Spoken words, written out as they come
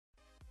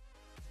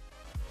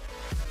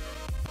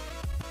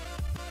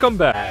Welcome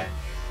back.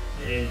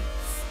 It's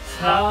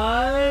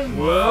time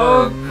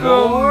for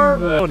more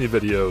pony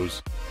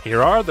videos.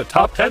 Here are the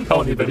top 10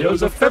 pony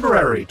videos of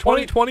February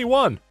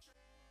 2021.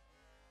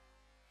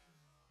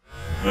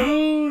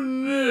 Who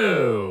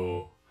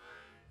knew?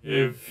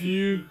 If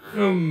you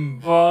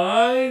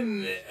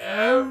combine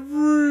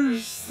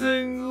every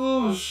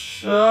single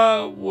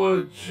shot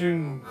which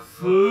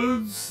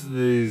includes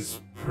these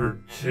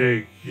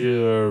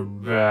particular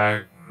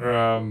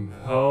background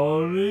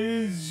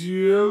ponies,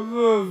 you have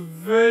a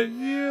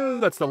video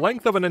That's the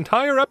length of an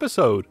entire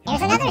episode.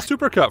 Here's another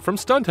supercut from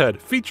Stunthead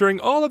featuring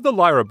all of the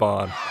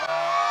Lyrabon.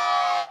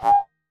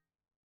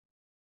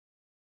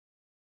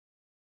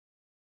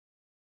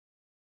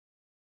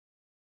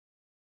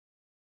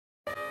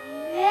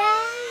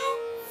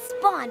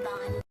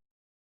 Bonbon.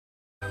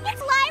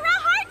 It's Lyra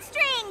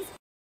Heartstrings!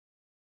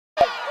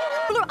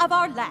 Ruler of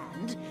our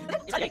land.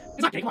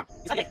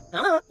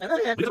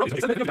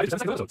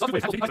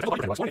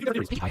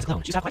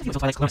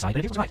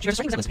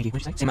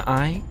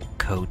 Eye,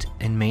 coat,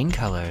 and mane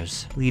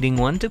colors, leading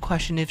one to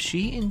question if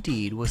she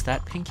indeed was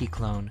that Pinky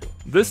clone.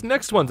 This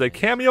next one's a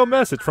cameo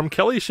message from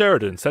Kelly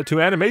Sheridan set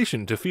to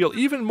animation to feel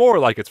even more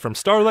like it's from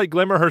Starlight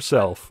Glimmer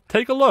herself.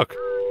 Take a look.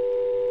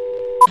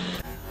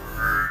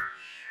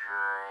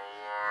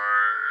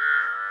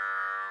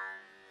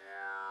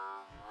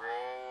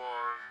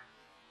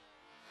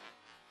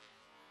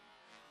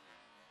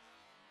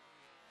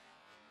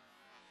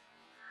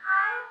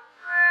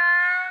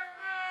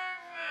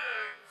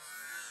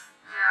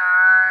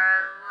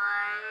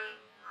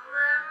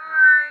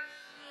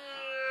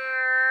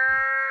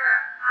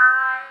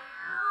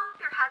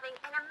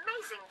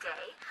 Day.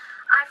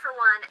 I, for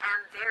one, am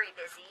very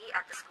busy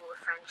at the School of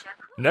Friendship.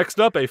 Next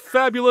up, a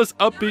fabulous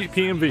upbeat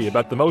PMV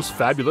about the most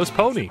fabulous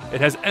pony.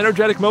 It has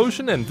energetic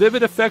motion and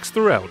vivid effects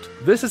throughout.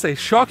 This is a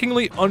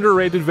shockingly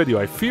underrated video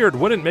I feared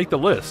wouldn't make the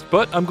list,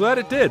 but I'm glad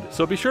it did,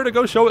 so be sure to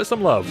go show it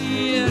some love.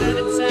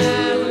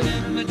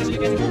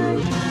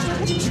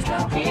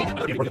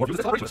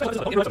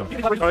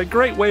 A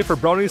great way for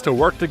bronies to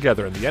work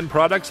together, and the end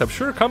products have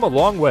sure come a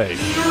long way.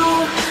 You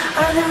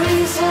are the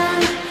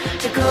reason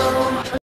to go.